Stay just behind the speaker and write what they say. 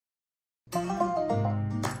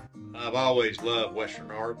I've always loved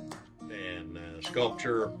Western art and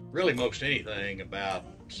sculpture, really most anything about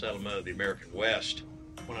settlement of the American West.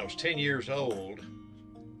 When I was 10 years old,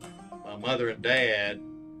 my mother and dad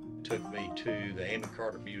took me to the Amon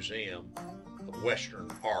Carter Museum of Western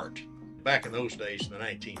Art. Back in those days, in the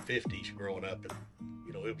 1950s, growing up,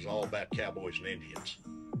 it was all about cowboys and Indians.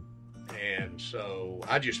 And so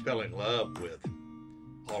I just fell in love with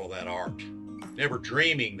all of that art, never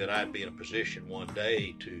dreaming that I'd be in a position one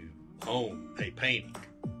day to own a painting,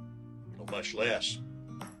 much less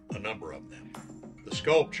a number of them. The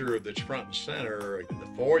sculpture that's front and center in the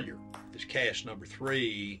foyer is cast number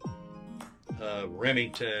 3 of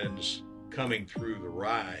Remington's Coming Through the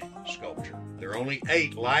Rye sculpture. There are only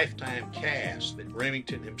 8 lifetime casts that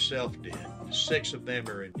Remington himself did. 6 of them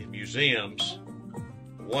are in museums.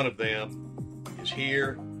 One of them is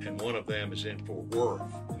here, and one of them is in Fort Worth.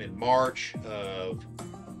 In March of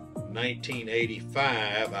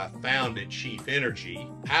 1985, I founded Chief Energy.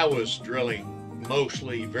 I was drilling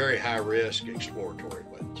mostly very high-risk exploratory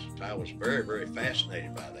wells. I was very, very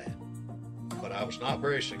fascinated by that, but I was not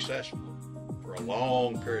very successful for a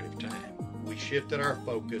long period of time. We shifted our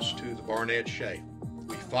focus to the Barnett Shale.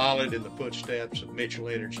 We followed in the footsteps of Mitchell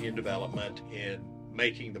Energy and Development in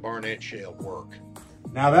making the Barnett Shale work.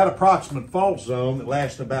 Now, that approximate fault zone that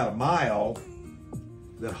lasted about a mile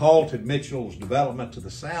that halted Mitchell's development to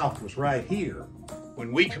the south was right here.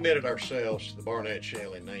 When we committed ourselves to the Barnett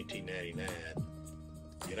Shale in 1999,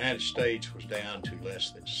 the United States was down to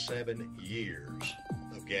less than 7 years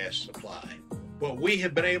of gas supply. What we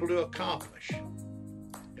have been able to accomplish,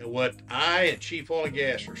 and what I and Chief Oil and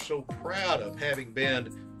Gas are so proud of having been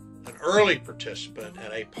an early participant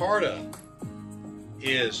and a part of,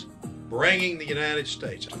 is bringing the United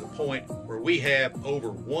States to the point where we have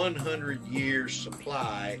over 100 years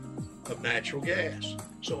supply of natural gas.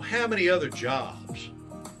 So how many other jobs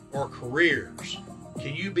or careers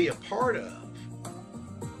can you be a part of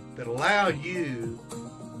that allow you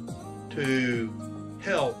to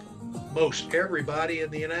help most everybody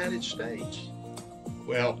in the United States?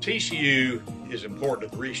 Well, TCU is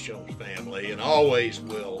important to the Rees-Jones family and always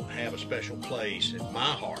will have a special place in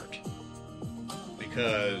my heart,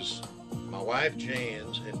 because my wife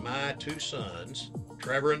Jan's and my 2 sons,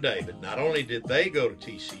 Trevor and David, not only did they go to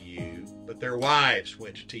TCU, but their wives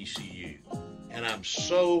went to TCU. And I'm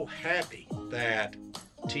so happy that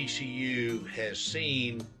TCU has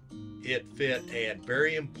seen it fit and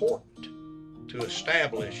very important to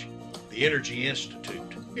establish the Energy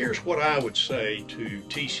Institute. Here's what I would say to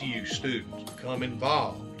TCU students: become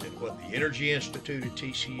involved in what the Energy Institute at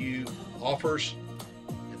TCU offers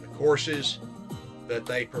and the courses that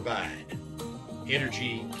they provide.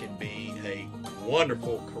 Energy can be a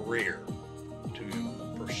wonderful career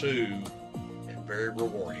to pursue and very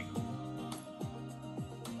rewarding.